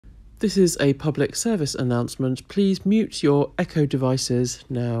This is a public service announcement. Please mute your Echo devices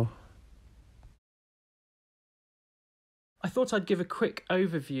now. I thought I'd give a quick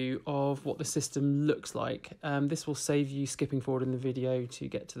overview of what the system looks like. This will save you skipping forward in the video to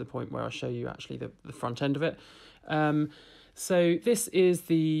get to the point where I show you actually the front end of it. So this is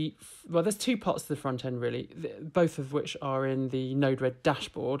there's two parts to the front end really, both of which are in the Node-RED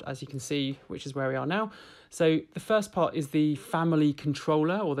dashboard, as you can see, which is where we are now. So the first part is the family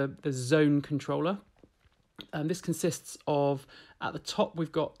controller, or the zone controller. This consists of, at the top,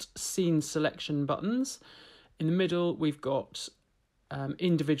 we've got scene selection buttons. In the middle, we've got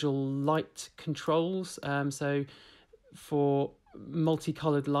individual light controls. So for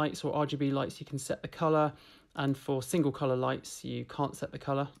multicolored lights or RGB lights, you can set the color. And for single color lights, you can't set the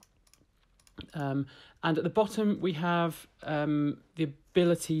color. And at the bottom, we have the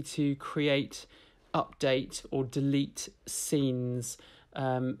ability to create, update, or delete scenes.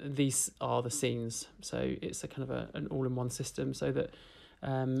 These are the scenes. So it's a kind of an all-in-one system, so that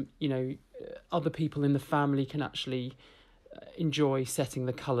other people in the family can actually enjoy setting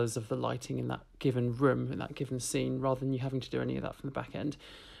the colours of the lighting in that given room, in that given scene, rather than you having to do any of that from the back end.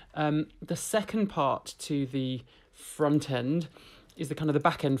 The second part to the front end is the kind of the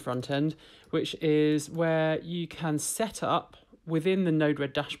back end front end, which is where you can set up within the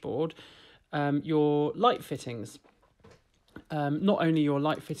Node-RED dashboard your light fittings. Not only your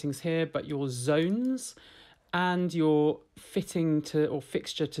light fittings here, but your zones and your fitting to or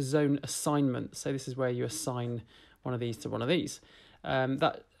fixture to zone assignment. So this is where you assign one of these to one of these.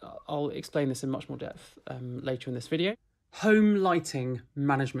 I'll explain this in much more depth later in this video. Home lighting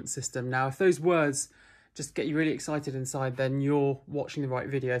management system. Now, if those words just get you really excited inside, then you're watching the right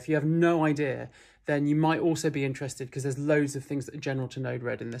video. If you have no idea, then you might also be interested, because there's loads of things that are general to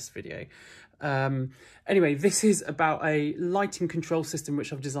Node-RED in this video. Anyway, this is about a lighting control system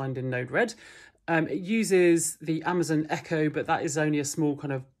which I've designed in Node-RED. It uses the Amazon Echo, but that is only a small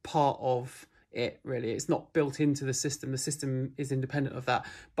kind of part of it, really. It's not built into the system. The system is independent of that,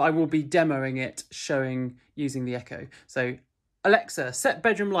 but I will be demoing it, showing using the Echo. So Alexa, set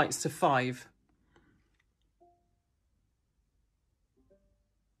bedroom lights to 5.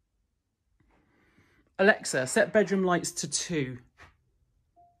 Alexa, set bedroom lights to 2.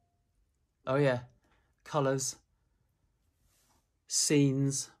 Oh yeah, colours,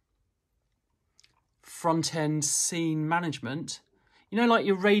 scenes, front end scene management. You know, like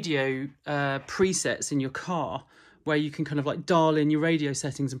your radio presets in your car, where you can kind of like dial in your radio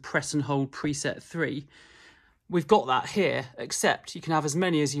settings and press and hold preset 3. We've got that here, except you can have as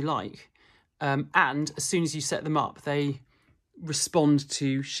many as you like. And as soon as you set them up, they respond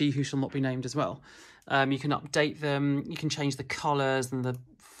to She Who Shall Not Be Named as well. You can update them, you can change the colours and the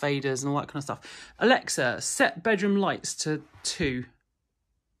faders and all that kind of stuff. Alexa, set bedroom lights to 2.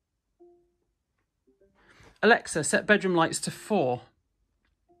 Alexa, set bedroom lights to 4.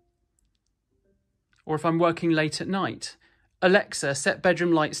 Or if I'm working late at night, Alexa, set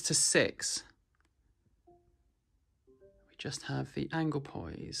bedroom lights to 6. We just have the angle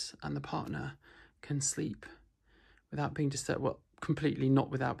poise, and the partner can sleep without being disturbed. Well, completely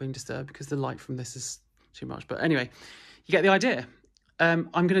not without being disturbed, because the light from this is too much. But anyway, you get the idea. I'm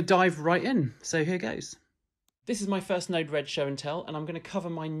going to dive right in. So here goes. This is my first Node-RED show and tell, and I'm going to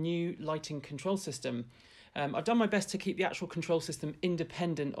cover my new lighting control system. I've done my best to keep the actual control system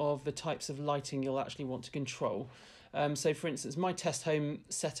independent of the types of lighting you'll actually want to control. So for instance, my test home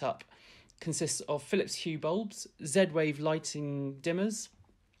setup consists of Philips Hue bulbs, Z-Wave lighting dimmers,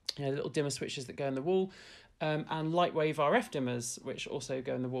 little dimmer switches that go in the wall, and Lightwave RF dimmers, which also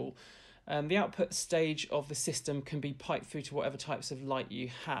go in the wall. The output stage of the system can be piped through to whatever types of light you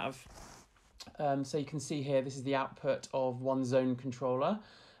have. So you can see here, this is the output of one zone controller.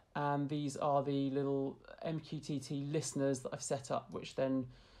 And these are the little MQTT listeners that I've set up, which then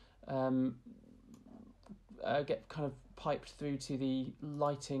get kind of piped through to the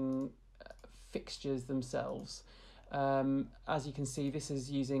lighting fixtures themselves. As you can see, this is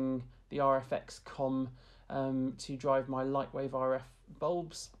using the RFX COM to drive my Lightwave RF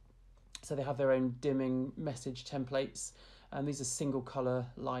bulbs. So they have their own dimming message templates. And these are single colour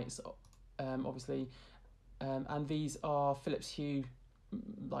lights, obviously. And these are Philips Hue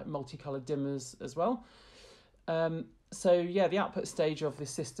like multicolored dimmers as well. So yeah, the output stage of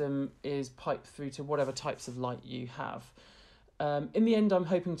this system is piped through to whatever types of light you have. In the end, I'm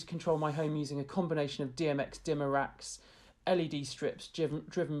hoping to control my home using a combination of DMX dimmer racks, LED strips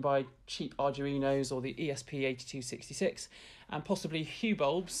driven by cheap Arduinos or the ESP8266, and possibly Hue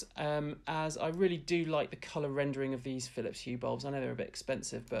bulbs, as I really do like the colour rendering of these Philips Hue bulbs. I know they're a bit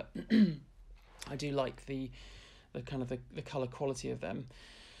expensive, but I do like the kind of the colour quality of them.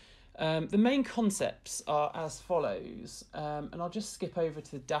 The main concepts are as follows, and I'll just skip over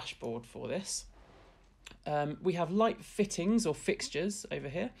to the dashboard for this. We have light fittings or fixtures over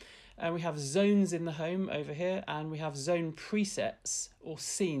here, and we have zones in the home over here, and we have zone presets or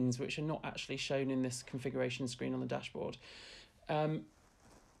scenes, which are not actually shown in this configuration screen on the dashboard.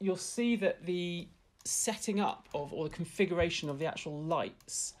 You'll see that the setting up of, or the configuration of the actual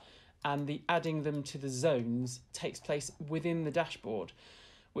lights and the adding them to the zones takes place within the dashboard,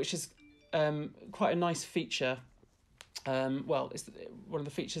 which is quite a nice feature. It's one of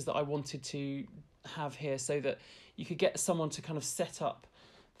the features that I wanted to have here, so that you could get someone to kind of set up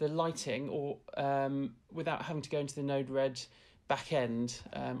the lighting or without having to go into the Node-RED backend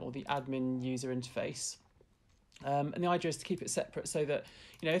or the admin user interface. And the idea is to keep it separate so that,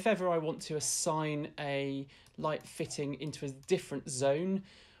 if ever I want to assign a light fitting into a different zone,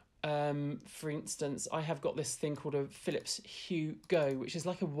 for instance, I have got this thing called a Philips Hue Go, which is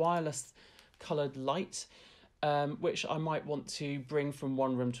like a wireless coloured light, which I might want to bring from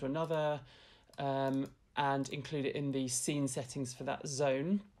one room to another and include it in the scene settings for that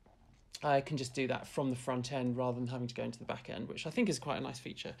zone. I can just do that from the front end rather than having to go into the back end, which I think is quite a nice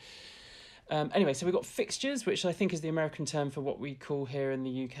feature. Anyway, so we've got fixtures, which I think is the American term for what we call here in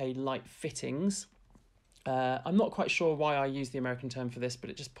the UK light fittings. I'm not quite sure why I use the American term for this, but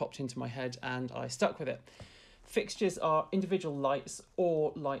it just popped into my head and I stuck with it. Fixtures are individual lights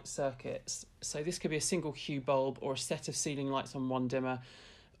or light circuits. So this could be a single hue bulb or a set of ceiling lights on one dimmer,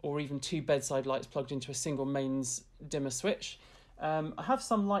 or even two bedside lights plugged into a single mains dimmer switch. I have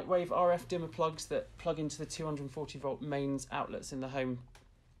some Lightwave RF dimmer plugs that plug into the 240 volt mains outlets in the home.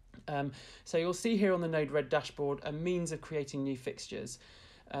 So you'll see here on the Node-RED dashboard a means of creating new fixtures.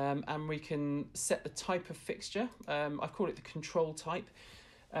 And we can set the type of fixture. I've called it the control type.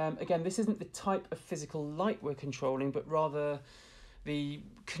 Again, this isn't the type of physical light we're controlling, but rather the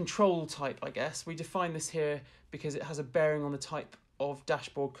control type, I guess. We define this here because it has a bearing on the type of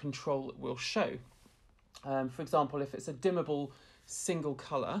dashboard control it will show. For example, if it's a dimmable single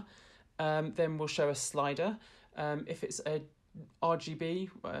colour, then we'll show a slider. If it's a RGB,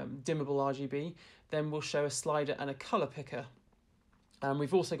 dimmable RGB, then we'll show a slider and a colour picker. And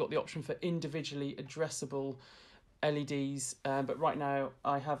we've also got the option for individually addressable LEDs, but right now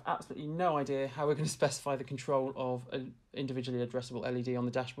I have absolutely no idea how we're going to specify the control of an individually addressable LED on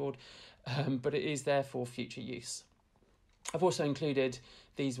the dashboard, but it is there for future use. I've also included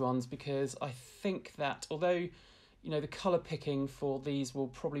these ones because I think that although the colour picking for these will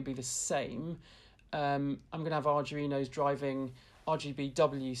probably be the same, I'm going to have Arduinos driving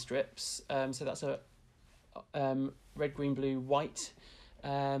RGBW strips, so that's a red, green, blue, white,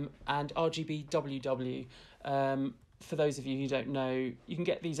 and RGB WW. For those of you who don't know, you can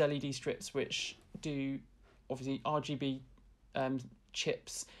get these LED strips which do obviously RGB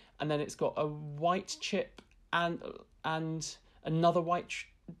chips, and then it's got a white chip and another white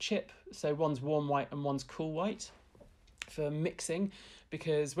chip. So one's warm white and one's cool white for mixing,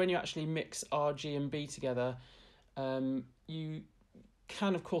 because when you actually mix RG and B together, you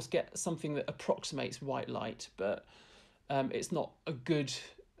can of course get something that approximates white light, but it's not a good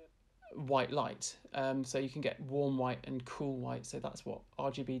white light. So you can get warm white and cool white, so that's what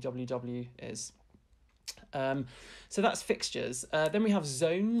RGBWW is. So that's fixtures. Then we have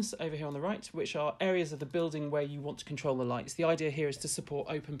zones over here on the right, which are areas of the building where you want to control the lights. The idea here is to support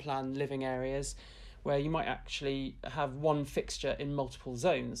open plan living areas where you might actually have one fixture in multiple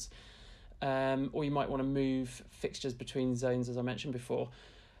zones. Or you might want to move fixtures between zones, as I mentioned before.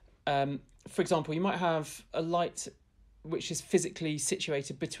 For example, you might have a light which is physically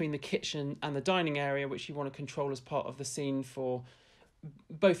situated between the kitchen and the dining area, which you want to control as part of the scene for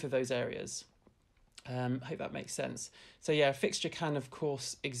both of those areas. I hope that makes sense. So yeah, a fixture can of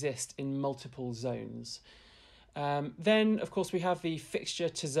course exist in multiple zones. Then of course we have the fixture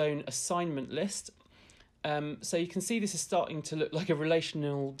to zone assignment list. So you can see this is starting to look like a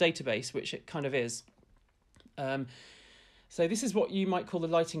relational database, which it kind of is. So this is what you might call the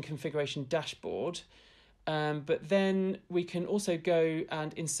lighting configuration dashboard. But then we can also go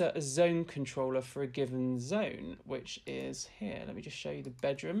and insert a zone controller for a given zone, which is here. Let me just show you the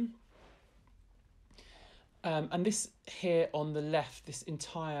bedroom. And this here on the left, this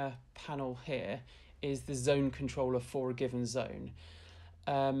entire panel here is the zone controller for a given zone.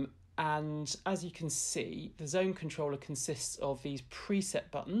 And as you can see, the zone controller consists of these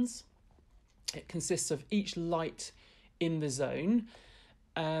preset buttons. It consists of each light in the zone,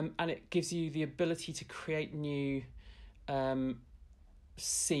 and it gives you the ability to create new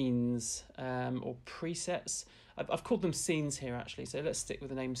scenes or presets. I've called them scenes here actually, so let's stick with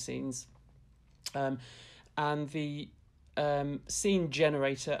the name scenes. And the scene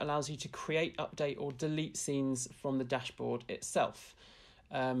generator allows you to create, update or delete scenes from the dashboard itself.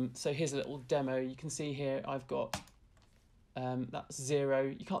 So here's a little demo. You can see here I've got that's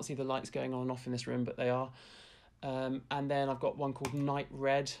 0. You can't see the lights going on and off in this room, but they are. And then I've got one called night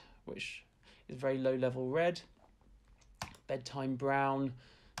red, which is very low level red, bedtime brown,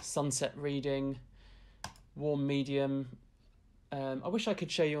 sunset reading, warm medium. I wish I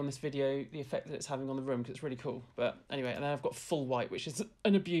could show you on this video the effect that it's having on the room, because it's really cool. But anyway, and then I've got full white, which is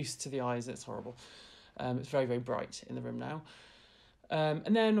an abuse to the eyes. It's horrible. It's very, very bright in the room now.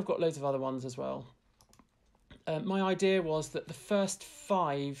 And then I've got loads of other ones as well. My idea was that the first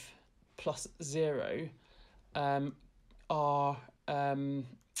 5 plus 0 are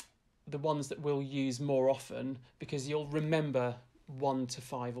the ones that we'll use more often, because you'll remember 1 to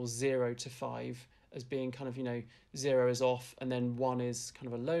 5 or 0 to 5 as being kind of, 0 is off and then 1 is kind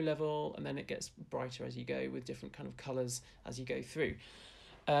of a low level, and then it gets brighter as you go with different kind of colours as you go through.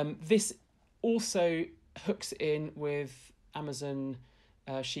 This also hooks in with Amazon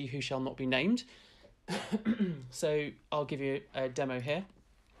She Who Shall Not Be Named. So I'll give you a demo here.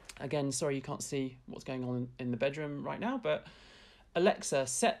 Again, sorry you can't see what's going on in the bedroom right now, but Alexa,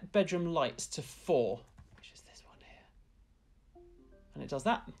 set bedroom lights to 4, which is this one here. And it does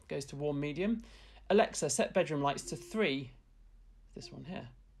that, goes to warm medium. Alexa, set bedroom lights to 3, this one here,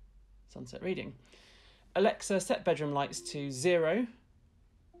 sunset reading. Alexa, set bedroom lights to 0,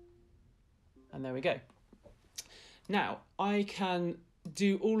 and there we go. Now, I can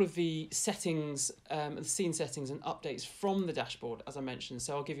do all of the settings, the scene settings and updates from the dashboard, as I mentioned,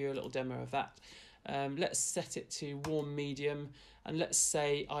 so I'll give you a little demo of that. Let's set it to warm medium, and let's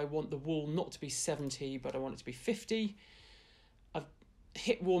say I want the wall not to be 70, but I want it to be 50. I've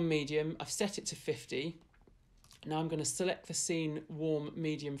hit warm medium, I've set it to 50. Now I'm going to select the scene warm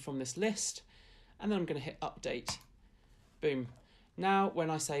medium from this list, and then I'm going to hit update. Boom. Now when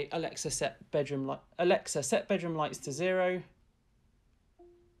I say Alexa set bedroom lights to 0,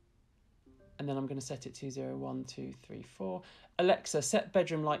 and then I'm going to set it to 0, 1, 2, 3, 4. Alexa set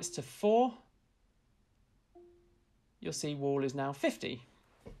bedroom lights to 4. You'll see wall is now 50.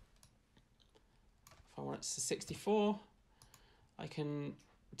 If I want it to 64, I can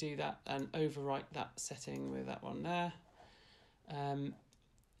do that and overwrite that setting with that one there.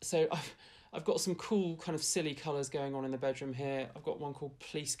 So I've got some cool kind of silly colours going on in the bedroom here. I've got one called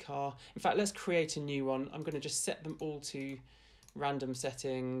police car. In fact, let's create a new one. I'm going to just set them all to random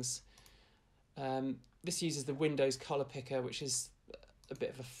settings. This uses the Windows colour picker, which is a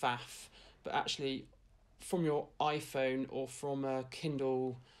bit of a faff, but actually from your iPhone or from a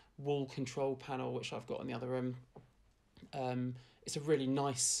Kindle wall control panel, which I've got in the other room, it's a really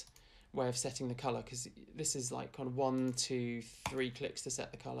nice way of setting the colour, because this is like kind of 1, 2, 3 clicks to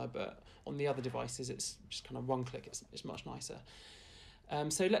set the colour, but on the other devices it's just kind of 1 click. It's much nicer.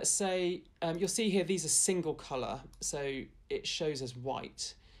 So let's say you'll see here these are single colour, so it shows as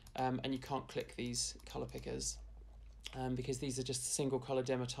white, and you can't click these colour pickers because these are just single colour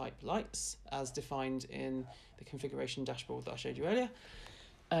demo type lights as defined in the configuration dashboard that I showed you earlier.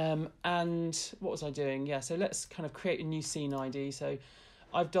 And what was I doing? Yeah, so let's kind of create a new scene ID. So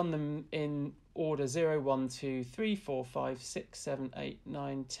I've done them in order 0, 1, 2, 3, 4, 5, 6, 7, 8,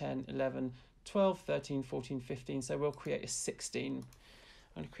 9, 10, 11, 12, 13, 14, 15. So we'll create a 16. I'm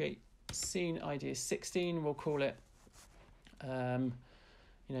going to create scene ID 16. We'll call it,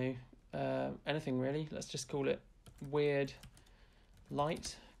 anything really. Let's just call it weird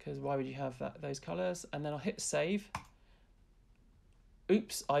light, because why would you have those colours? And then I'll hit save.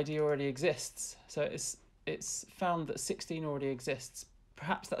 Oops, ID already exists. So it's found that 16 already exists.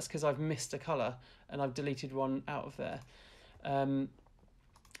 Perhaps that's because I've missed a colour and I've deleted one out of there.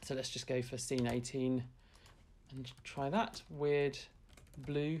 So let's just go for scene 18 and try that. Weird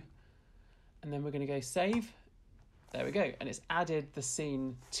blue. And then we're going to go save. There we go. And it's added the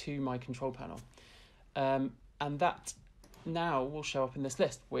scene to my control panel. And that now will show up in this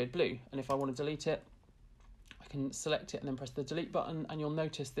list, weird blue. And if I want to delete it, I can select it and then press the delete button, and you'll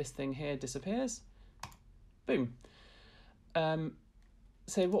notice this thing here disappears. Boom.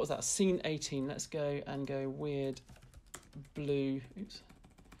 So what was that? Scene 18. Let's go and go weird blue. Oops.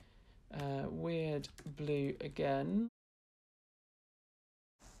 Weird blue again.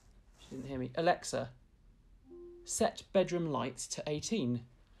 She didn't hear me. Alexa, set bedroom lights to 18.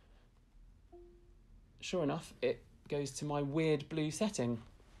 Sure enough, it goes to my weird blue setting.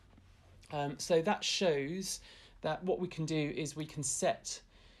 So that shows that what we can do is we can set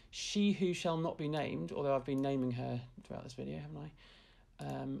She Who Shall Not Be Named, although I've been naming her throughout this video, haven't I?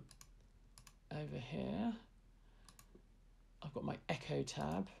 Over here, I've got my Echo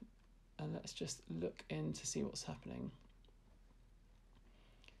tab, and let's just look in to see what's happening.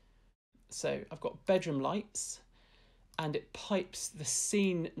 So I've got bedroom lights, and it pipes the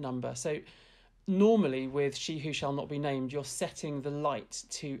scene number. So normally with She Who Shall Not Be Named, you're setting the light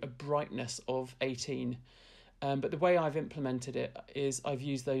to a brightness of 18. But the way I've implemented it is I've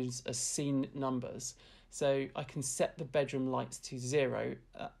used those as scene numbers. So I can set the bedroom lights to 0.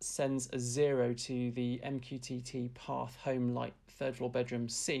 That sends a 0 to the MQTT path home light third floor bedroom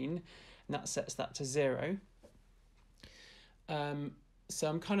scene, and that sets that to 0. So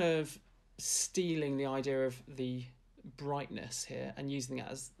I'm kind of stealing the idea of the brightness here and using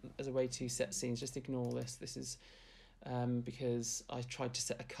that as a way to set scenes. Just ignore this. This is because I tried to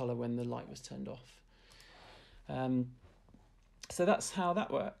set a colour when the light was turned off. So that's how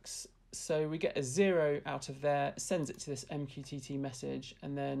that works. So we get a 0 out of there, sends it to this MQTT message,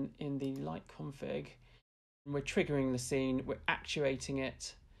 and then in the light config, we're triggering the scene, we're actuating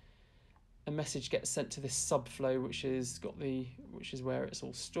it. A message gets sent to this subflow, which is where it's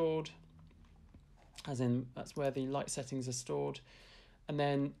all stored, as in that's where the light settings are stored. And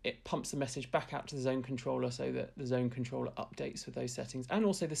then it pumps a message back out to the zone controller so that the zone controller updates with those settings, and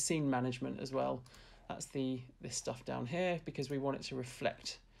also the scene management as well. That's this stuff down here because we want it to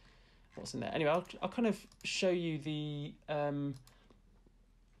reflect what's in there. Anyway, I'll kind of show you the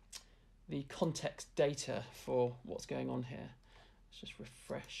context data for what's going on here. Let's just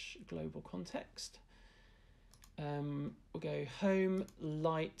refresh global context. We'll go home,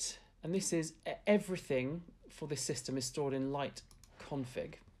 light, and this is everything for this system is stored in light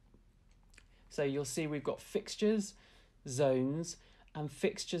config. So you'll see we've got fixtures, zones, and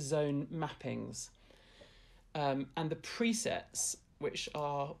fixture zone mappings. And the presets, which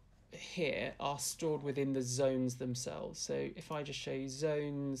are here, are stored within the zones themselves. So if I just show you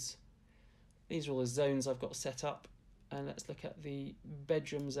zones, these are all the zones I've got set up. And let's look at the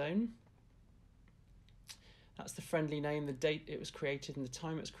bedroom zone. That's the friendly name, the date it was created and the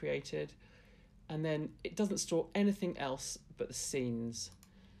time it was created. And then it doesn't store anything else but the scenes.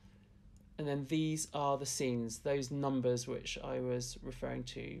 And then these are the scenes, those numbers which I was referring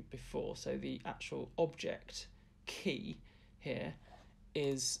to before. So the actual object key here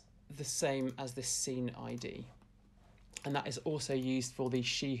is the same as this scene ID. And that is also used for the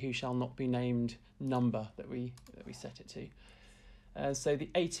She Who Shall Not Be Named number that we set it to. So the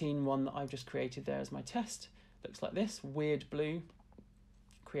 18 one that I've just created there as my test looks like this: weird blue,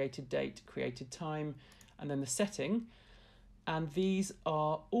 created date, created time, and then the setting. And these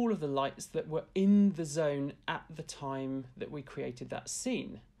are all of the lights that were in the zone at the time that we created that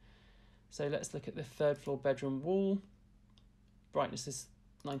scene. So let's look at the third floor bedroom wall. Brightness is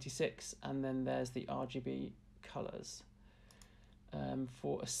 96, and then there's the RGB colours.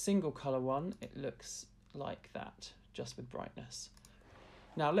 For a single colour one, it looks like that, just with brightness.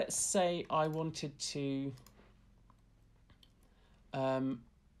 Now let's say I wanted to,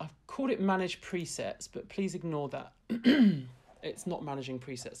 I've called it manage presets, but please ignore that. It's not managing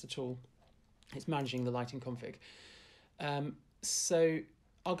presets at all. It's managing the lighting config. So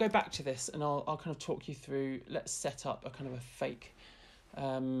I'll go back to this and I'll kind of talk you through, let's set up a kind of a fake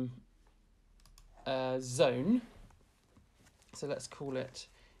zone. So let's call it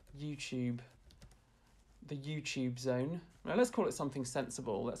YouTube, the YouTube zone. Now let's call it something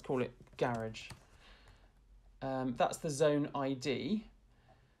sensible. Let's call it garage. That's the zone ID.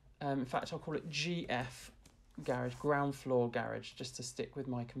 In fact, I'll call it GF garage, ground floor garage, just to stick with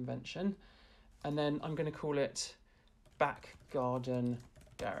my convention. And then I'm going to call it back garden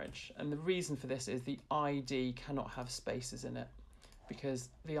garage. And the reason for this is the ID cannot have spaces in it because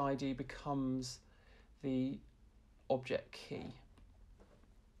the ID becomes the object key.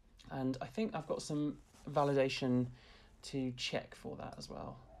 And I think I've got some validation to check for that as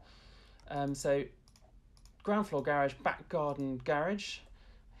well. So ground floor garage, back garden garage,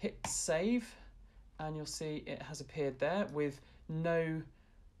 hit save, and you'll see it has appeared there with none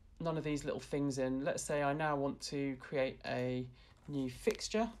of these little things in. Let's say I now want to create a new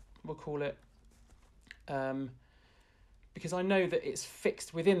fixture. We'll call it, because I know that it's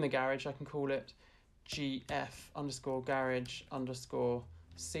fixed within the garage, I can call it GF underscore garage underscore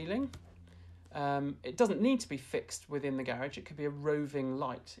ceiling. It doesn't need to be fixed within the garage. It could be a roving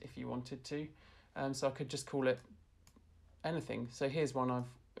light if you wanted to. So I could just call it anything. So here's one, I've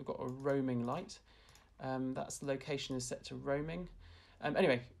got a roaming light. That's location is set to roaming.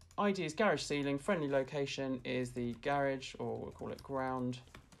 Anyway, ID is garage ceiling, friendly location is the garage, or we'll call it ground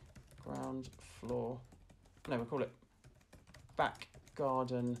floor. No, we'll call it back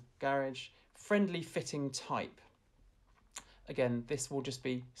garden garage. Friendly fitting type. Again, this will just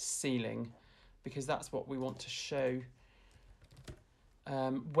be ceiling because that's what we want to show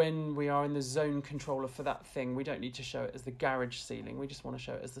when we are in the zone controller for that thing. We don't need to show it as the garage ceiling. We just want to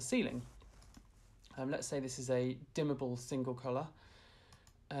show it as the ceiling. Let's say this is a dimmable single colour.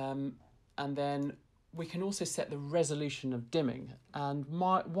 And then we can also set the resolution of dimming. And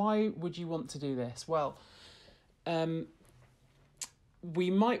why would you want to do this? Well,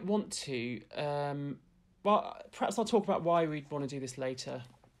 we might want to, well, perhaps I'll talk about why we'd want to do this later.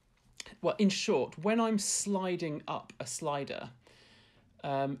 Well, in short, when I'm sliding up a slider,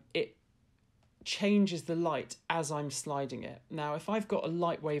 it changes the light as I'm sliding it. Now, if I've got a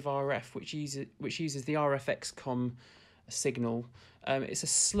Lightwave RF, which uses the RF-XCOM signal, it's a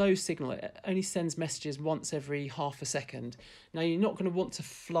slow signal. It only sends messages once every half a second. Now, you're not going to want to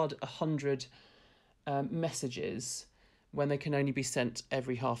flood 100 messages when they can only be sent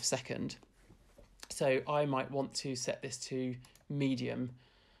every half second. So I might want to set this to medium,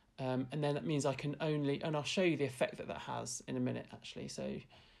 and then that means I can only, and I'll show you the effect that has in a minute actually. So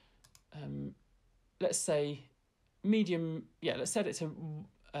let's say medium, yeah, let's set it to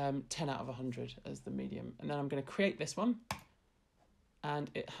 10 out of 100 as the medium, and then I'm going to create this one, and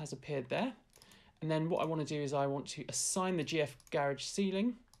it has appeared there. And then what I want to do is I want to assign the GF Garage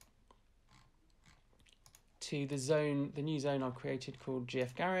ceiling to the zone, the new zone I've created called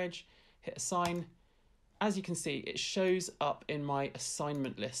GF Garage. Hit assign. As you can see, it shows up in my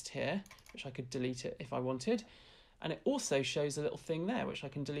assignment list here, which I could delete it if I wanted. And it also shows a little thing there, which I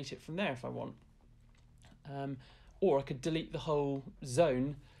can delete it from there if I want. Or I could delete the whole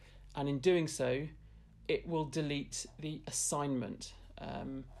zone, and in doing so, it will delete the assignment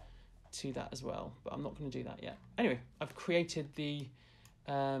to that as well. But I'm not going to do that yet. Anyway, I've created the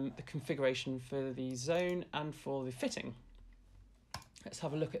configuration for the zone and for the fitting. Let's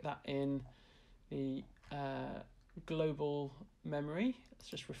have a look at that in the global memory. Let's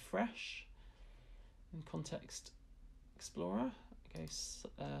just refresh in Context Explorer. Okay,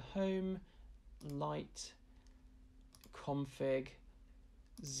 home, light, config,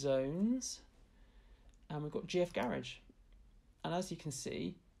 zones, and we've got GF Garage. And as you can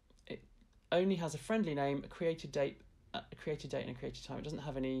see, it only has a friendly name, a created date and a created time. It doesn't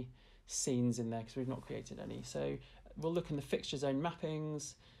have any scenes in there because we've not created any. So we'll look in the fixture zone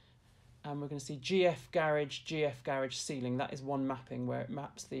mappings, and we're going to see GF Garage ceiling. That is one mapping where it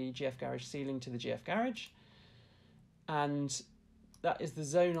maps the GF Garage ceiling to the GF Garage. And that is the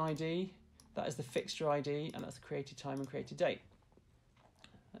zone ID, that is the fixture ID, and that's the created time and created date.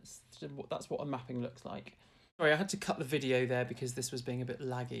 That's what a mapping looks like. Sorry, I had to cut the video there because this was being a bit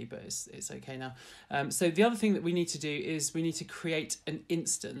laggy, but it's okay now. So the other thing that we need to do is we need to create an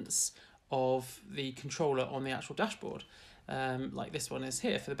instance of the controller on the actual dashboard, like this one is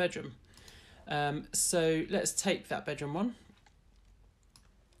here for the bedroom. So let's take that bedroom one.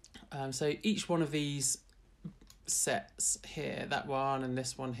 So each one of these sets here, that one and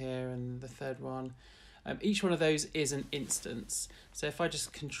this one here and the third one, each one of those is an instance. So if I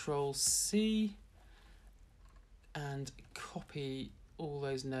just Control C and copy all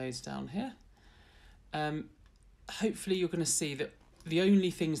those nodes down here, hopefully you're going to see that the only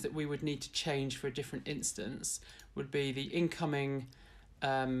things that we would need to change for a different instance would be the incoming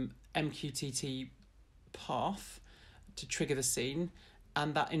MQTT path to trigger the scene,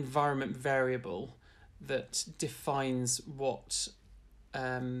 and that environment variable that defines what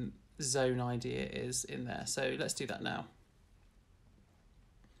zone ID it is in there. So let's do that now.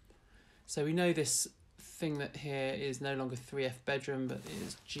 So we know this thing that here is no longer 3F bedroom, but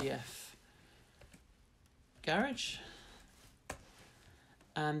is GF Garage.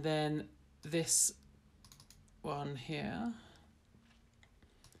 And then this one here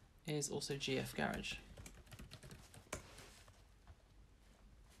is also GF Garage.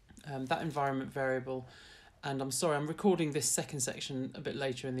 That environment variable, and I'm sorry, I'm recording this second section a bit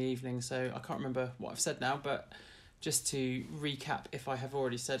later in the evening, so I can't remember what I've said now, but just to recap if I have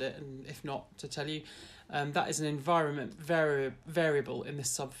already said it, and if not, to tell you, that is an environment variable in the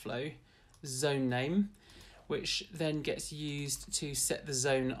subflow zone name, which then gets used to set the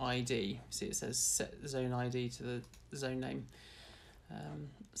zone ID. See, it says set the zone ID to the zone name.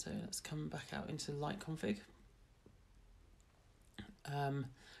 So let's come back out into light config.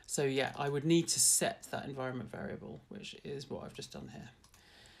 So yeah, I would need to set that environment variable, which is what I've just done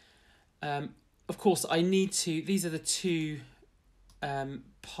here. Of course, I need to, these are the two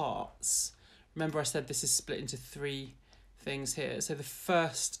parts. Remember I said this is split into three things here. So the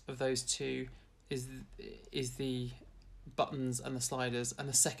first of those two is the buttons and the sliders, and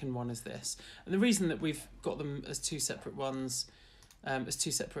the second one is this. And the reason that we've got them as two separate ones, as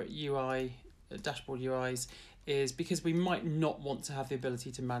two separate UI, dashboard UIs, is because we might not want to have the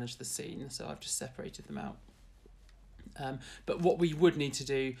ability to manage the scene, so I've just separated them out. But what we would need to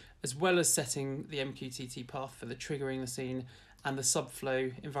do, as well as setting the MQTT path for the triggering the scene and the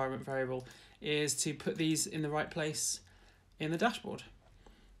subflow environment variable is to put these in the right place in the dashboard,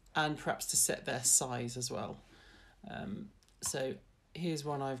 and perhaps to set their size as well. So here's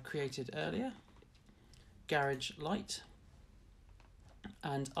one I've created earlier, Garage Light,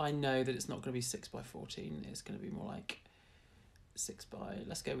 and I know that it's not going to be 6x14, it's going to be more like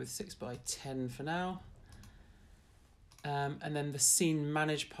let's go with 6x10 for now. And then the scene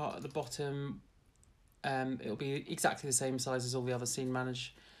manage part at the bottom, it'll be exactly the same size as all the other scene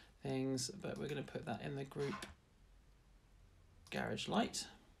manage things, but we're going to put that in the group Garage Light.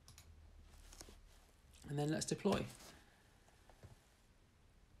 And then let's deploy.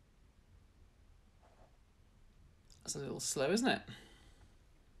 That's a little slow, isn't it?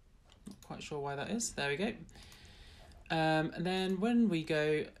 Not quite sure why that is. There we go. And then when we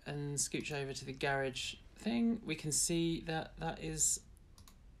go and scooch over to the garage thing, we can see that that is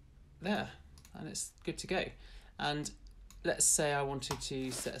there and it's good to go. And let's say I wanted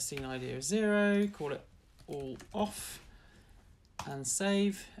to set a scene ID of 0, call it all off and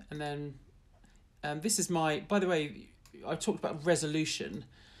save. And then this is my, by the way, I talked about resolution.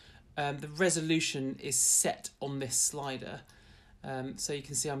 The resolution is set on this slider. So you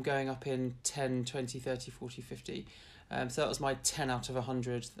can see I'm going up in 10, 20, 30, 40, 50. So that was my 10 out of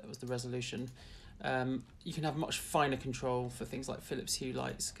 100, that was the resolution. You can have much finer control for things like Philips Hue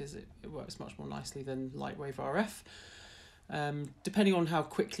lights because it works much more nicely than Lightwave RF. Depending on how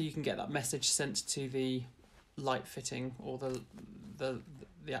quickly you can get that message sent to the light fitting or the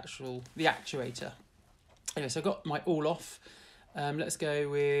actuator. Anyway, so I've got my all off. Let's go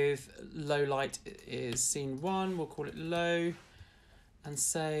with low light is scene 1, we'll call it low and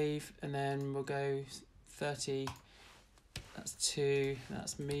save, and then we'll go 30, that's 2,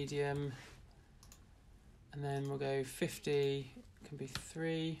 that's medium, and then we'll go 50, can be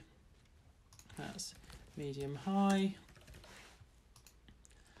 3, that's medium high,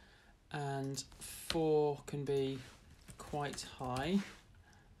 and 4 can be quite high.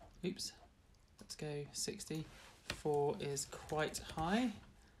 Oops, let's go 60. 4 is quite high,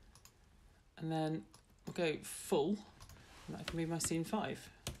 and then we'll go full, and that can be my scene 5.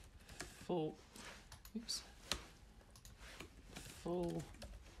 Full, oops, full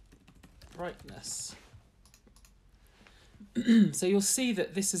brightness. So you'll see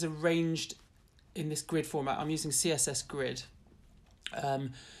that this is arranged in this grid format. I'm using CSS grid,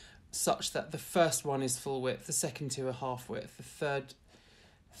 such that the first one is full width, the second two are half width, the third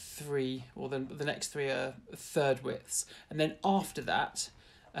 3, or the next 3 are third widths, and then after that,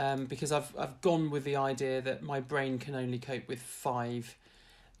 because I've gone with the idea that my brain can only cope with 5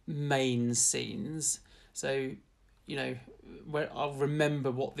 main scenes, so you know where I'll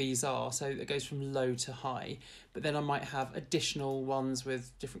remember what these are, so it goes from low to high, but then I might have additional ones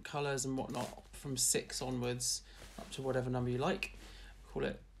with different colours and whatnot from 6 onwards up to whatever number you like, call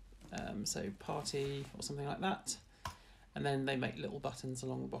it so party or something like that. And then they make little buttons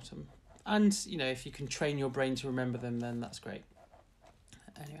along the bottom. And, you know, if you can train your brain to remember them, then that's great.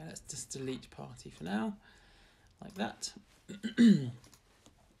 Anyway, let's just delete party for now, like that.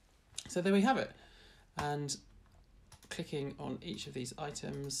 So there we have it. And clicking on each of these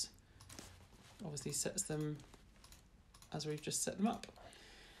items obviously sets them as we've just set them up.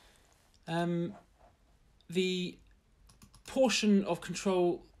 The portion of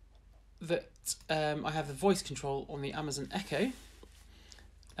control that I have the voice control on the Amazon Echo.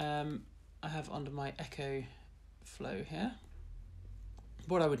 I have under my Echo flow here.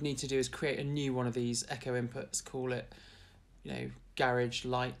 What I would need to do is create a new one of these Echo inputs, call it, you know, Garage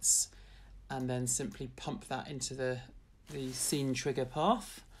Lights, and then simply pump that into the scene trigger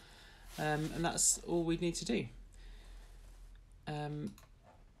path. And that's all we need to do.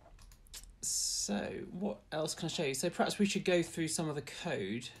 So what else can I show you? So perhaps we should go through some of the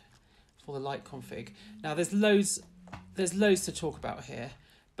code for the light config. Now there's loads to talk about here,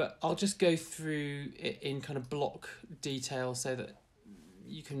 but I'll just go through it in kind of block detail so that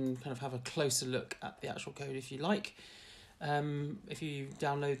you can kind of have a closer look at the actual code if you like, if you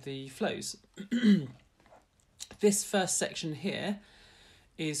download the flows. This first section here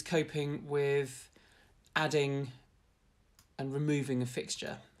is coping with adding and removing a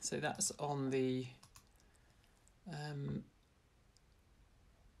fixture. So that's on the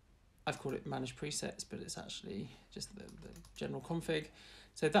I've called it manage presets, but it's actually just the general config.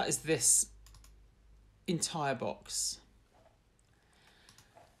 So that is this entire box.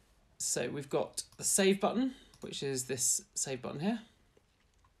 So we've got the save button, which is this save button here.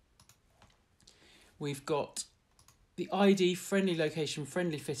 We've got the ID, friendly location,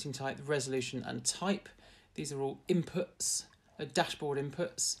 friendly fitting type, resolution and type. These are all inputs, dashboard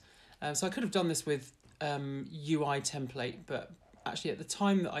inputs. So I could have done this with UI template, but actually at the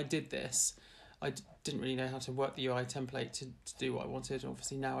time that I did this, I didn't really know how to work the UI template to do what I wanted.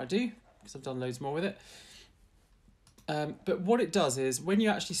 Obviously now I do, because I've done loads more with it. But what it does is when you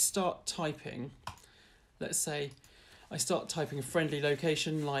actually start typing, let's say I start typing a friendly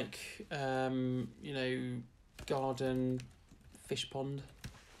location like, garden, fish pond,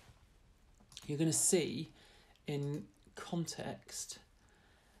 you're going to see in context,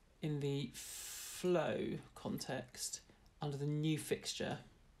 in the flow context, under the new fixture,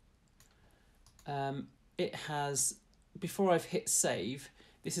 it has, before I've hit save,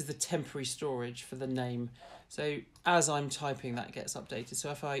 this is the temporary storage for the name. So as I'm typing, that gets updated.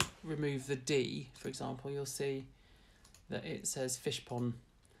 So if I remove the D, for example, you'll see that it says fish pond.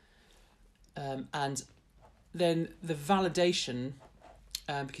 And then the validation,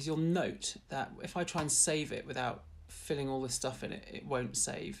 because you'll note that if I try and save it without filling all this stuff in it, it won't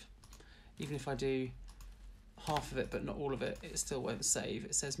save. Even if I do half of it but not all of it, it still won't save.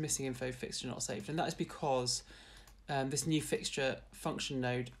 It says missing info, fixture not saved. And that is because this new fixture function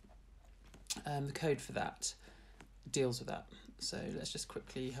node, the code for that deals with that. So let's just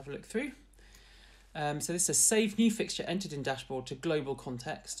quickly have a look through. So this says save new fixture entered in dashboard to global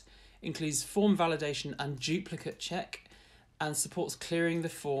context, includes form validation and duplicate check, and supports clearing the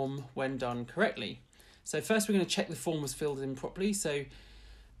form when done correctly. So first we're going to check the form was filled in properly. So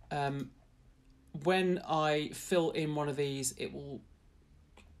when I fill in one of these, it will,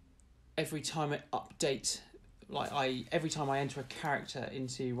 every time it update, every time I enter a character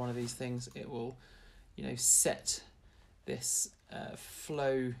into one of these things, it will, set this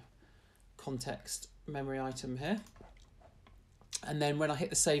flow context memory item here. And then when I hit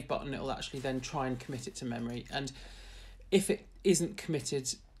the save button, it will actually then try and commit it to memory. And if it isn't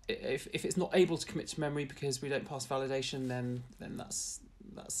committed, if it's not able to commit to memory because we don't pass validation, then that's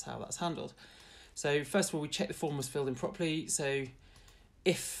how that's handled. So first of all, we check the form was filled in properly. So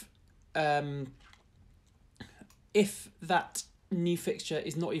if that new fixture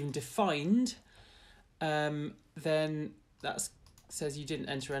is not even defined, then that says you didn't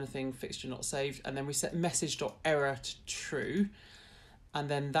enter anything, fixture not saved. And then we set message.error to true. And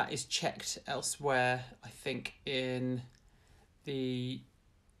then that is checked elsewhere, I think, in the,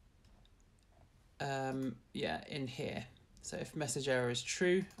 in here. So if message error is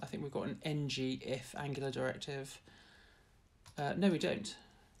true, I think we've got an ng if Angular directive. No, we don't.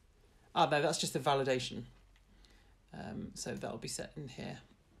 No, that's just the validation. So that'll be set in here.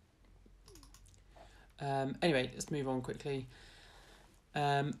 Anyway, let's move on quickly.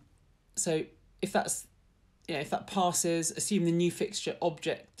 So if that's, if that passes, assume the new fixture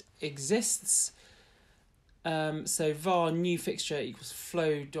object exists. So var new fixture equals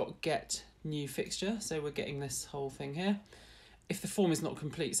flow.get new fixture. So we're getting this whole thing here. If the form is not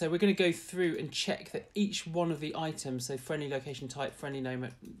complete, so we're going to go through and check that each one of the items, so friendly location type, friendly name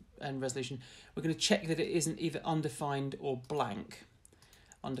and resolution, we're going to check that it isn't either undefined or blank.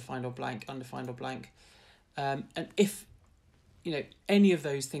 Undefined or blank, undefined or blank. And if, any of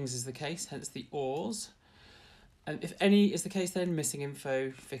those things is the case, hence the ORs, and if any is the case, then missing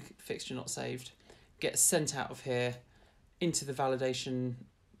info, fixture not saved, gets sent out of here into the validation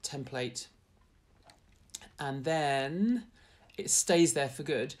template, and then it stays there for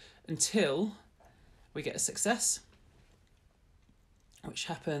good until we get a success, which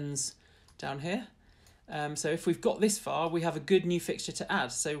happens down here. So if we've got this far, we have a good new fixture to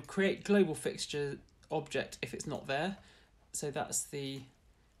add. So create global fixture object if it's not there. So that's the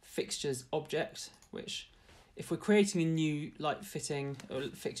fixtures object, which if we're creating a new light fitting or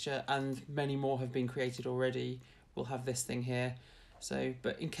fixture and many more have been created already, we'll have this thing here. So,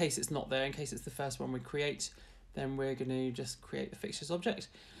 but in case it's not there, in case it's the first one we create, then we're going to just create the fixtures object.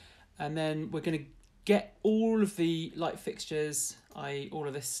 And then we're going to get all of the light fixtures, i.e. all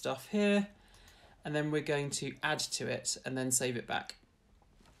of this stuff here, and then we're going to add to it and then save it back.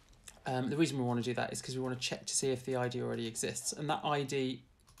 The reason we want to do that is because we want to check to see if the ID already exists, and that ID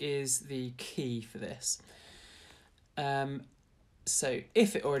is the key for this. So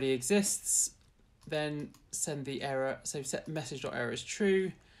if it already exists, then send the error, so set message.error is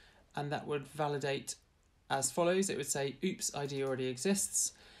true, and that would validate as follows. It would say, oops, ID already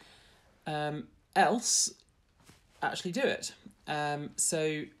exists. Else, actually do it.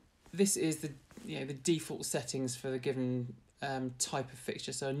 So this is the the default settings for the given type of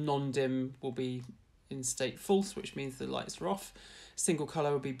fixture. So non-dim will be in state false, which means the lights are off. Single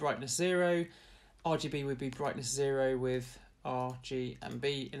color would be brightness 0. RGB would be brightness 0 with R, G, and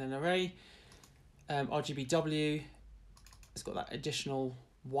B in an array. RGBW has got that additional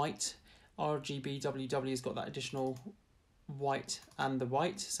white. RGBWW has got that additional white and the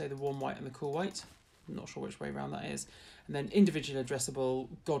white, so the warm white and the cool white. I'm not sure which way around that is. And then individually addressable,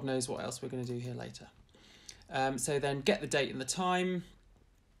 God knows what else we're going to do here later. So then get the date and the time,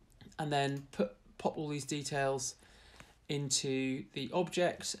 and then pop all these details into the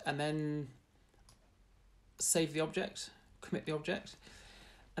object, and then save the object, commit the object,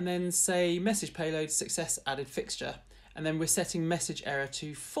 and then say message payload success added fixture, and then we're setting message error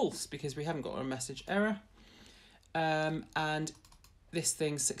to false because we haven't got a message error. And this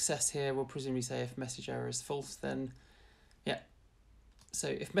thing success here will presumably say if message error is false, then yeah. So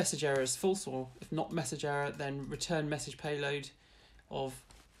if message error is false, or if not message error, then return message payload of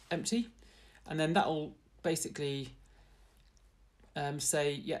empty, and then that will basically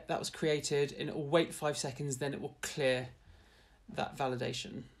say, yeah, that was created, and it will wait 5 seconds, then it will clear that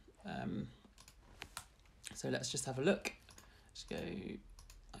validation. So let's just have a look. Just go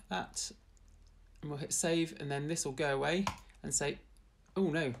like that, and we'll hit save, and then this will go away and say, oh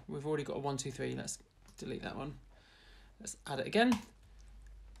no, we've already got a 1, 2, 3. Let's delete that one. Let's add it again.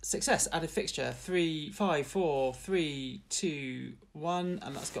 Success added fixture 3, 5, 4, 3, 2, 1,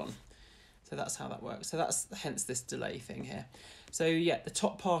 and that's gone. So that's how that works. So that's hence this delay thing here. So yeah, the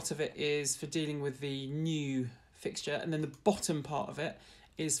top part of it is for dealing with the new fixture, and then the bottom part of it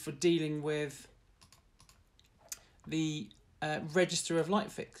is for dealing with the register of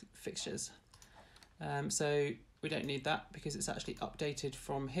light fixtures. So we don't need that because it's actually updated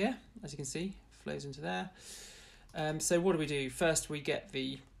from here, as you can see, flows into there. So what do? First we get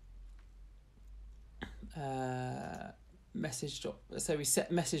the so we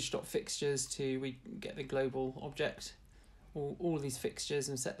set message.fixtures to, we get the global object, all of these fixtures,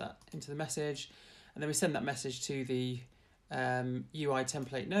 and set that into the message, and then we send that message to the UI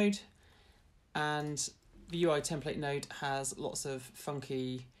template node, and the UI template node has lots of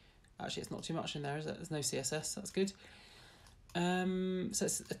funky, actually it's not too much in there, is it? There's no CSS, that's good. So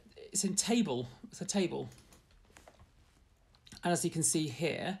it's in table, it's a table, and as you can see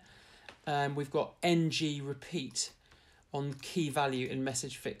here, we've got ng repeat on key value in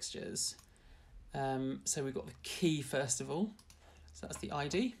message fixtures. So we've got the key first of all, so that's the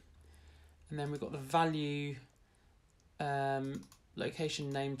ID, and then we've got the value, location,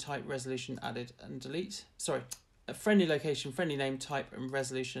 name, type, resolution, added and delete. Sorry, a friendly location, friendly name, type and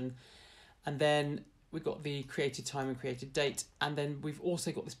resolution, and then we've got the created time and created date, and then we've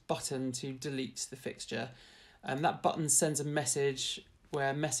also got this button to delete the fixture. That button sends a message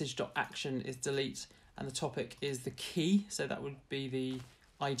where message.action is delete, and the topic is the key, so that would be the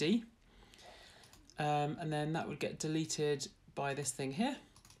ID. And then that would get deleted by this thing here.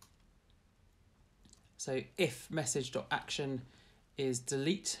 So if message.action is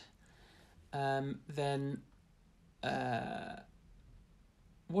delete, then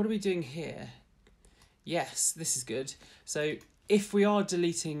what are we doing here? Yes, this is good. So if we are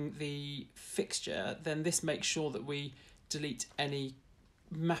deleting the fixture, then this makes sure that we delete any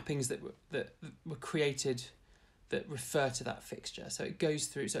mappings that were created that refer to that fixture. So it goes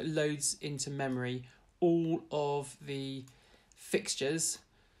through, so it loads into memory all of the fixtures.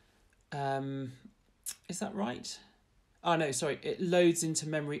 Is that right? Oh no, sorry, it loads into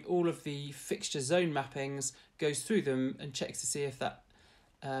memory all of the fixture zone mappings, goes through them and checks to see if that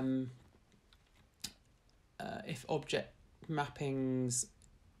if object mappings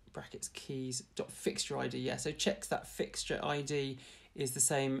brackets keys dot fixture ID, yeah, so checks that fixture ID is the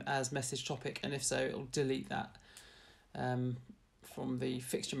same as message topic, and if so, it'll delete that from the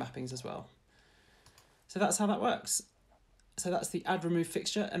fixture mappings as well. So that's how that works. So that's the add remove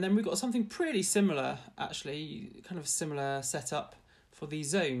fixture, and then we've got something pretty similar, actually, kind of similar setup for these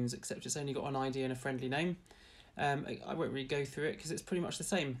zones, except it's only got an ID and a friendly name. I won't really go through it because it's pretty much the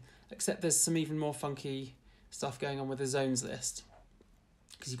same, except there's some even more funky stuff going on with the zones list,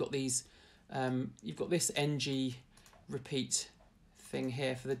 because you've got these, you've got this ng repeat thing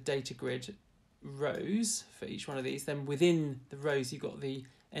here for the data grid rows for each one of these. Then within the rows, you've got the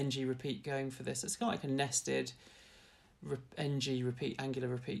ng repeat going for this. It's kind of like a nested ng repeat, angular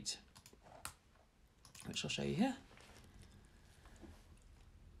repeat, which I'll show you here.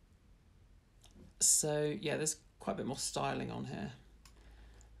 So yeah, there's quite a bit more styling on here.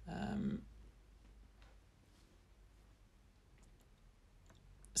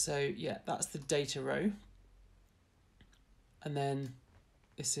 So yeah, that's the data row, and then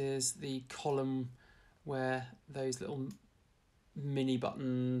this is the column where those little mini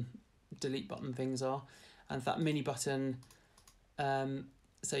button, delete button things are, and that mini button,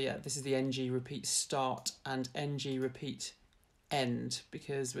 so yeah, this is the ng repeat start and ng repeat end,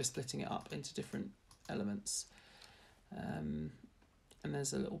 because we're splitting it up into different elements. And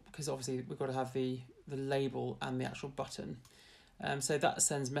there's a little, because obviously we've got to have the label and the actual button. So that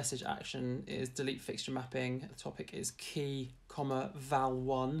sends message action is delete fixture mapping. The topic is key, comma,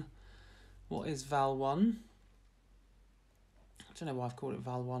 val1. What is val1? I don't know why I've called it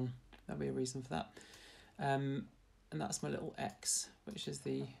val1. There'll be a reason for that. And that's my little X, which is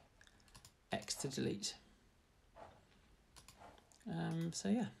the X to delete. So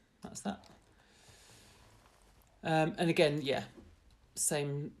yeah, that's that. And again, yeah,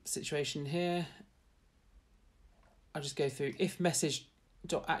 same situation here. I'll just go through. If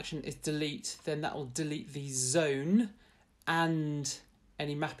message.action is delete, then that will delete the zone and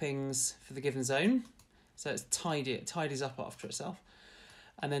any mappings for the given zone. So it tidies up after itself.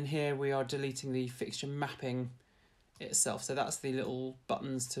 And then here we are deleting the fixture mapping itself. So that's the little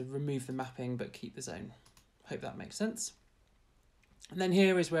buttons to remove the mapping but keep the zone. Hope that makes sense. And then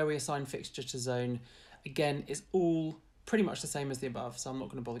here is where we assign fixture to zone. Again, it's all pretty much the same as the above, so I'm not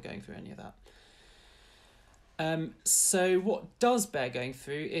going to bother going through any of that. So what does bear going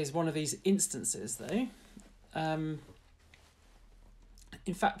through is one of these instances though. In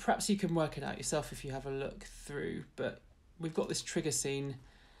fact, perhaps you can work it out yourself if you have a look through, but we've got this trigger scene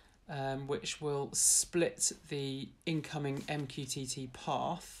which will split the incoming MQTT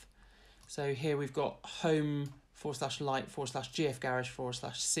path. So here we've got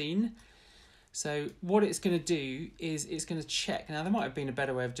home/light/GFgarage/scene. So what it's going to do is it's going to check. Now there might have been a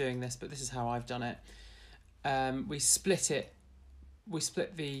better way of doing this, but this is how I've done it. We split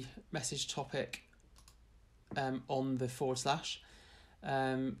the message topic on the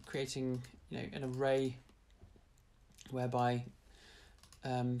 /, creating an array whereby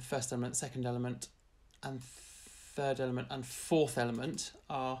first element, second element, and third element and fourth element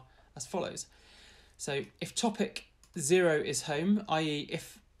are as follows. So if topic 0 is home, i.e.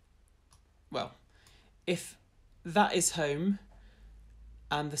 if that is home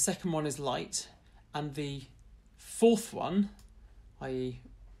and the second one is light and the fourth one, i.e.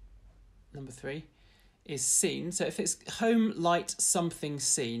 number 3, is scene. So if it's home, light, something,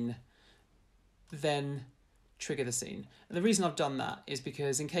 scene, then trigger the scene. And the reason I've done that is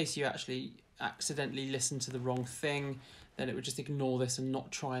because in case you actually accidentally listen to the wrong thing, then it would just ignore this and not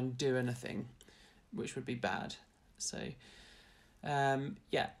try and do anything, which would be bad. So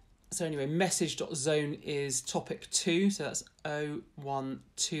yeah. So anyway, message.zone is topic 2. So that's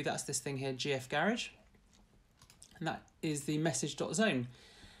 012. That's this thing here, GF Garage. And that is the message.zone.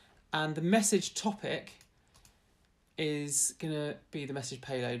 And the message topic is going to be the message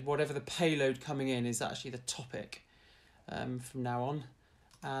payload. Whatever the payload coming in is actually the topic from now on.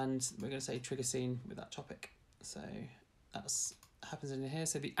 And we're going to say trigger scene with that topic. So that's happens in here.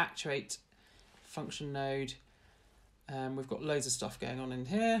 So the actuate function node. We've got loads of stuff going on in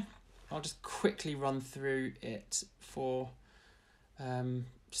here. I'll just quickly run through it for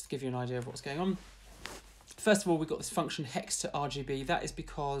just to give you an idea of what's going on. First of all, we've got this function hex to RGB. That is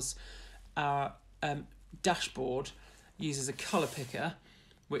because our dashboard uses a color picker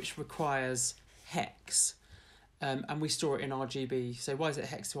which requires hex, and we store it in RGB. So why is it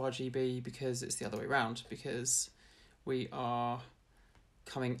hex to RGB? Because it's the other way around, because we are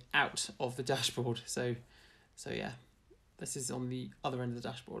coming out of the dashboard. So yeah, this is on the other end of the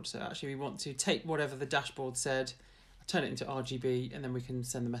dashboard. So actually we want to take whatever the dashboard said, turn it into RGB, and then we can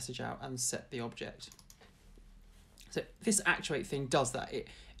send the message out and set the object. So this actuate thing does that.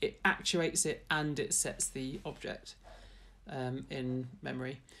 It actuates it and it sets the object in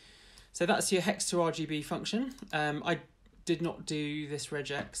memory. So that's your hex to RGB function. I did not do this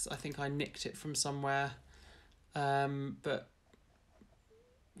regex. I think I nicked it from somewhere. But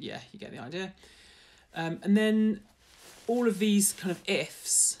yeah, you get the idea. And then all of these kind of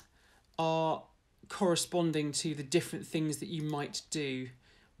ifs are corresponding to the different things that you might do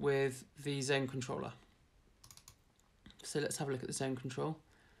with the zone controller. So let's have a look at the zone control.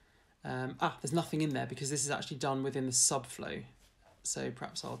 There's nothing in there because this is actually done within the subflow. So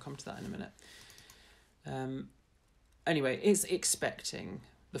perhaps I'll come to that in a minute. Anyway, it's expecting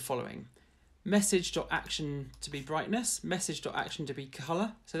the following. Message.action to be brightness, message.action to be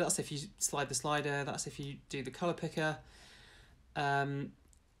color. So that's if you slide the slider, that's if you do the color picker. And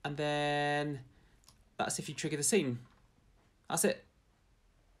then that's if you trigger the scene. That's it.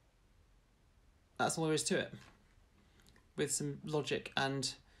 That's all there is to it. With some logic,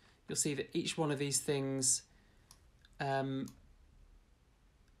 and you'll see that each one of these things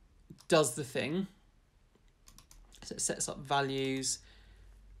does the thing. So it sets up values,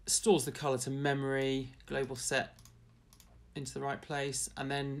 stores the color to memory, global set into the right place,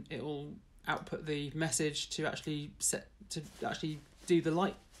 and then it will output the message to actually do the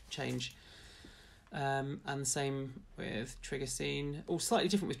light change. And the same with trigger scene. Or slightly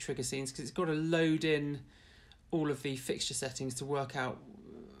different with trigger scenes because it's got to load in all of the fixture settings to work out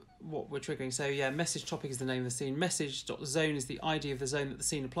what we're triggering. So yeah, message topic is the name of the scene. Message.zone is the ID of the zone that the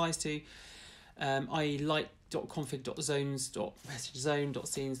scene applies to, i.e.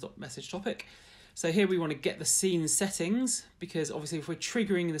 light.config.zones.messagezone.scenes.message topic. So here we want to get the scene settings, because obviously if we're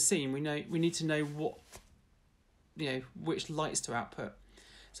triggering the scene, we need to know what, which lights to output.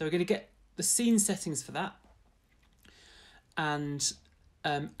 So we're going to get the scene settings for that, and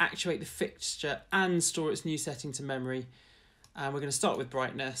actuate the fixture and store its new setting to memory. And we're going to start with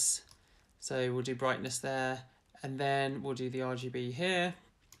brightness. So we'll do brightness there, and then we'll do the RGB here,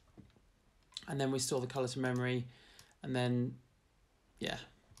 and then we store the color to memory, and then yeah,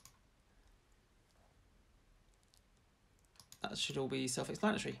 that should all be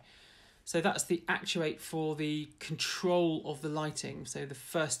self-explanatory. So that's the actuate for the control of the lighting. So the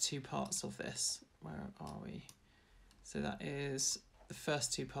first two parts of this, where are we? So that is the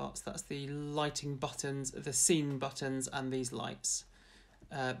first two parts. That's the lighting buttons, the scene buttons, and these lights,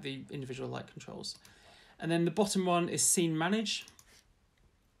 the individual light controls. And then the bottom one is scene manage.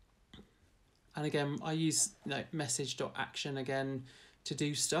 And again, I use message.action again to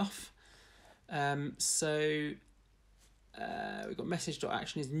do stuff. We've got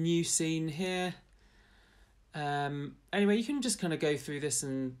message.action is new scene here. Anyway, you can just kind of go through this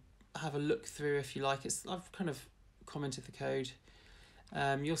and have a look through if you like. I've kind of commented the code.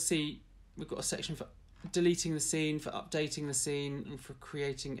 You'll see we've got a section for deleting the scene, for updating the scene, and for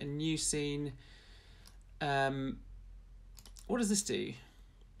creating a new scene. What does this do?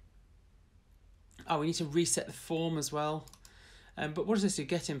 Oh, we need to reset the form as well. But what does this do?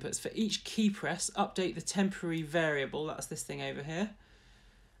 Get inputs. For each key press, update the temporary variable. That's this thing over here.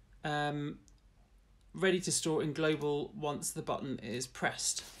 Ready to store in global once the button is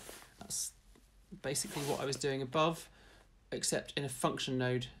pressed. That's basically what I was doing above, except in a function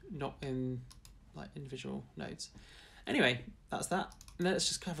node, not in like individual nodes. Anyway, that's that. And let's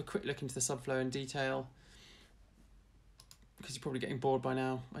just have a quick look into the subflow in detail, because you're probably getting bored by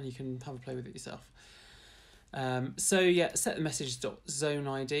now and you can have a play with it yourself. So yeah, set the message.zone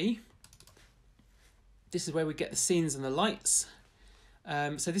ID. This is where we get the scenes and the lights.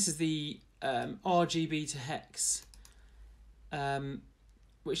 So this is the RGB to hex,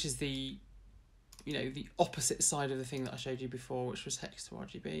 which is the opposite side of the thing that I showed you before, which was hex to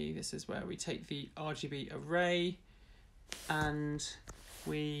RGB. This is where we take the RGB array and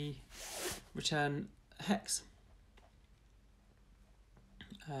we return hex.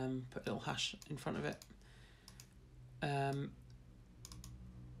 Put a little hash in front of it.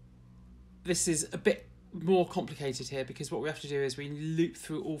 This is a bit more complicated here, because what we have to do is we loop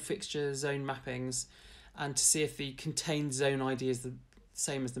through all fixture zone mappings and to see if the contained zone ID is the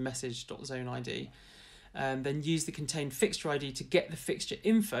same as the message.zone ID. Then use the contained fixture ID to get the fixture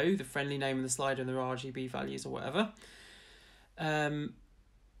info, the friendly name of the slider and the RGB values or whatever.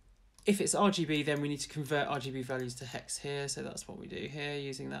 If it's RGB, then we need to convert RGB values to hex here. So that's what we do here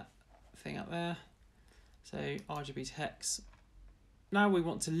using that thing up there. So RGB to hex. Now we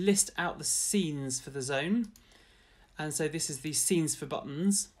want to list out the scenes for the zone. And so this is the scenes for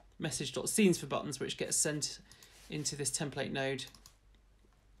buttons, message.scenes for buttons, which gets sent into this template node.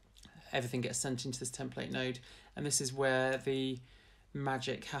 Everything gets sent into this template node. And this is where the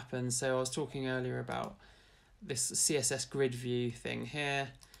magic happens. So I was talking earlier about this CSS grid view thing here.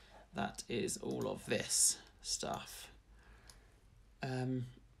 That is all of this stuff.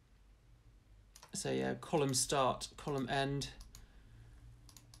 So yeah, column start, column end.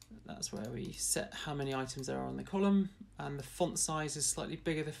 That's where we set how many items there are on the column, and the font size is slightly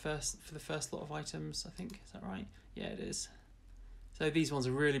bigger for the first lot of items, I think. Is that right? Yeah, it is. So these ones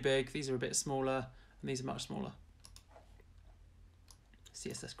are really big, these are a bit smaller, and these are much smaller.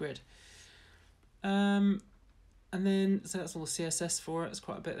 CSS grid. And then, so that's all the CSS for it. It's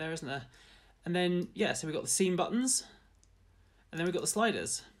quite a bit there, isn't there? And then, yeah, so we've got the scene buttons, and then we've got the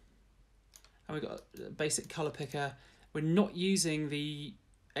sliders. And we've got a basic color picker. We're not using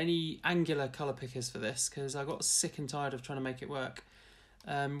any angular color pickers for this, because I got sick and tired of trying to make it work.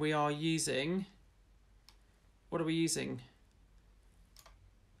 We are using, what are we using?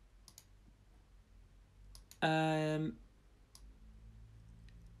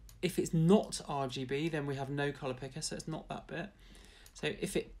 If it's not RGB, then we have no color picker, so it's not that bit. So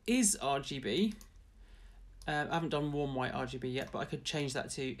if it is RGB, I haven't done warm white RGB yet, but I could change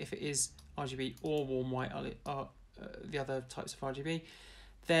that to if it is RGB or warm white, the other types of RGB,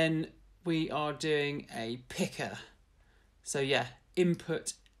 then we are doing a picker. So yeah,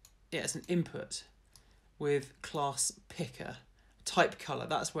 input, yeah, it's an input with class picker, type color.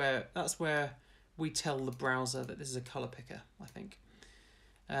 That's where we tell the browser that this is a color picker, I think.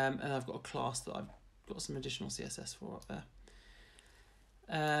 And I've got a class that I've got some additional CSS for up there.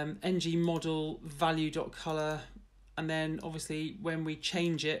 ng model value.color, and then obviously when we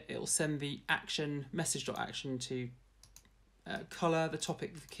change it, it'll send the action message.action to color, the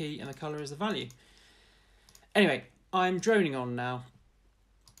topic, the key, and the color is the value. Anyway, I'm droning on now,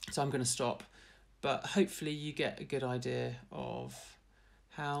 so I'm going to stop, but hopefully you get a good idea of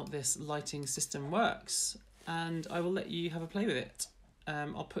how this lighting system works, and I will let you have a play with it.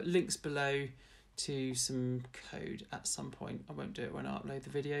 I'll put links below to some code at some point. I won't do it when I upload the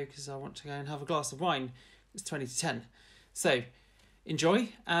video because I want to go and have a glass of wine. It's 20 to 10. So enjoy,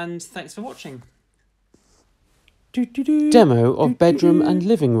 and thanks for watching. Demo of bedroom and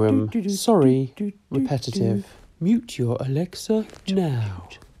living room. Sorry, repetitive. Mute your Alexa now.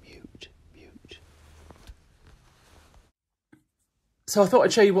 Mute. So I thought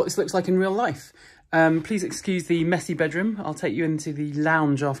I'd show you what this looks like in real life. Please excuse the messy bedroom. I'll take you into the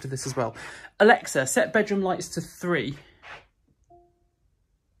lounge after this as well. Alexa, set bedroom lights to 3.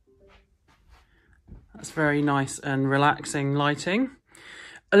 That's very nice and relaxing lighting.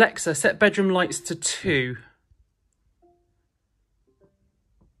 Alexa, set bedroom lights to 2.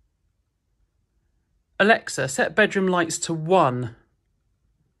 Alexa, set bedroom lights to 1.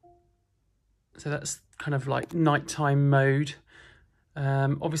 So that's kind of like nighttime mode.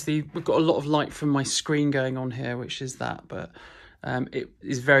 Obviously we've got a lot of light from my screen going on here, which is that, but it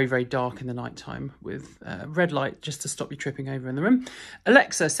is very, very dark in the nighttime with red light just to stop you tripping over in the room.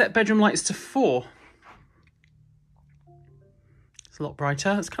 Alexa, set bedroom lights to 4. It's a lot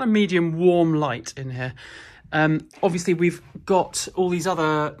brighter. It's kind of medium warm light in here. Obviously we've got all these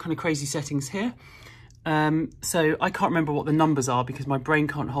other kind of crazy settings here. So I can't remember what the numbers are because my brain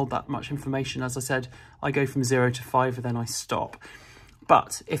can't hold that much information. As I said, I go from 0 to 5 and then I stop.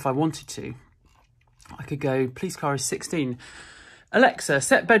 But if I wanted to, I could go, police car is 16. Alexa,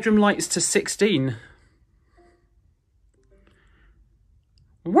 set bedroom lights to 16.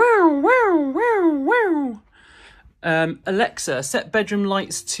 Wow. Alexa, set bedroom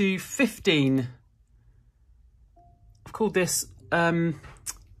lights to 15. I've called this,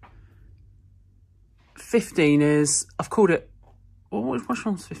 15 is, I've called it, what's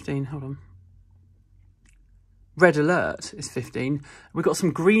wrong with 15? Hold on. Red alert is 15. We've got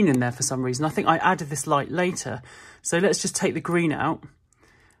some green in there for some reason. I think I added this light later. So let's just take the green out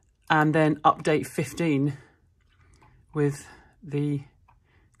and then update 15 with the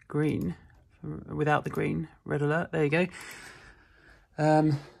green, without the green. Red alert, there you go.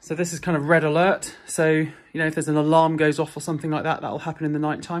 So this is kind of red alert. So, you know, if there's an alarm goes off or something like that, that'll happen in the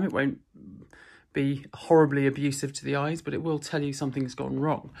night time. It won't be horribly abusive to the eyes, but it will tell you something's gone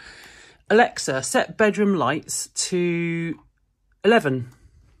wrong. Alexa, set bedroom lights to 11.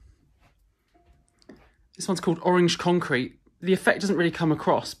 This one's called Orange Concrete. The effect doesn't really come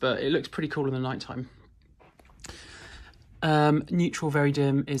across, but it looks pretty cool in the nighttime. Neutral, very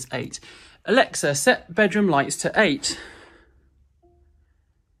dim is 8. Alexa, set bedroom lights to 8.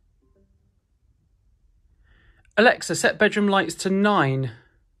 Alexa, set bedroom lights to 9.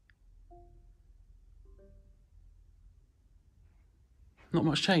 Not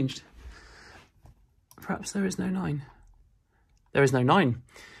much changed. Perhaps there is no 9. There is no 9.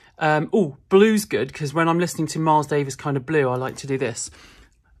 Oh, blue's good, because when I'm listening to Miles Davis kind of blue, I like to do this.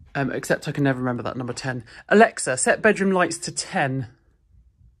 Except I can never remember that number 10. Alexa, set bedroom lights to 10.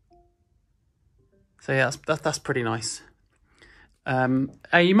 So yeah, that's pretty nice.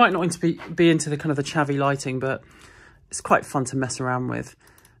 You might not be into the kind of the chavvy lighting, but it's quite fun to mess around with.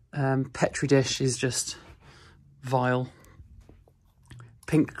 Petri dish is just vile.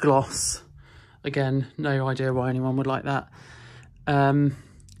 Pink gloss. Again, no idea why anyone would like that.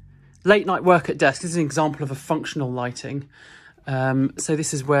 Late night work at desk. This is an example of a functional lighting. So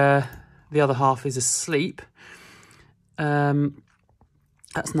this is where the other half is asleep.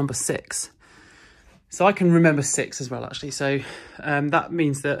 That's number 6. So I can remember 6 as well, actually. So that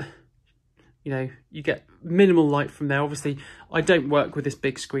means that, you know, you get minimal light from there. Obviously, I don't work with this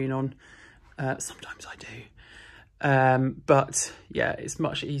big screen on. Sometimes I do. But yeah, it's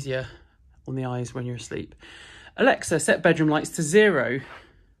much easier on the eyes when you're asleep. Alexa, set bedroom lights to 0.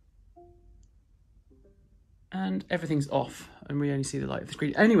 And everything's off and we only see the light of the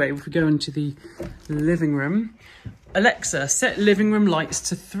screen. Anyway, if we go into the living room, Alexa, set living room lights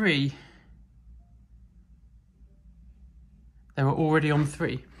to 3. They were already on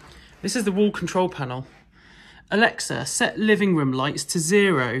 3. This is the wall control panel. Alexa, set living room lights to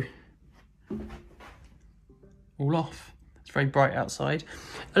 0. All off. It's very bright outside.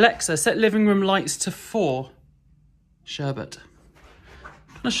 Alexa, set living room lights to 4. Sherbet.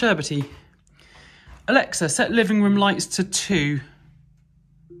 Kind of sherbety. Alexa, set living room lights to 2.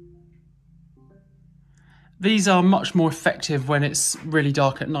 These are much more effective when it's really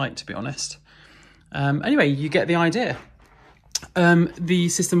dark at night, to be honest. Anyway, you get the idea. The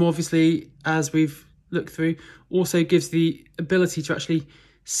system, obviously, as we've looked through, also gives the ability to actually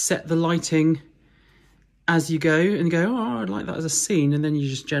set the lighting as you go and go, oh, I'd like that as a scene, and then you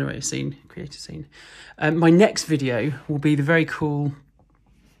just generate a scene, create a scene. My next video will be the very cool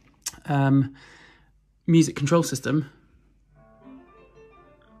music control system.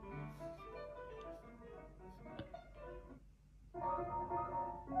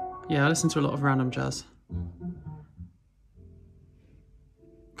 Yeah, I listen to a lot of random jazz.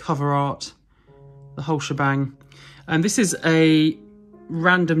 Cover art, the whole shebang. And this is a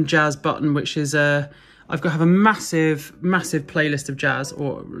random jazz button, which is I've got to have a massive playlist of jazz,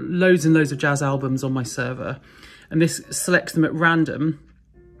 or loads and loads of jazz albums on my server. And this selects them at random,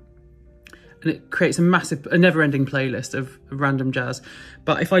 and it creates a never-ending playlist of random jazz.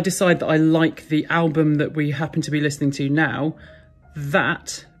 But if I decide that I like the album that we happen to be listening to now,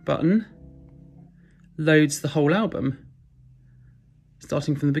 that button loads the whole album,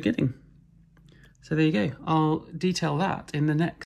 starting from the beginning. So there you go. I'll detail that in the next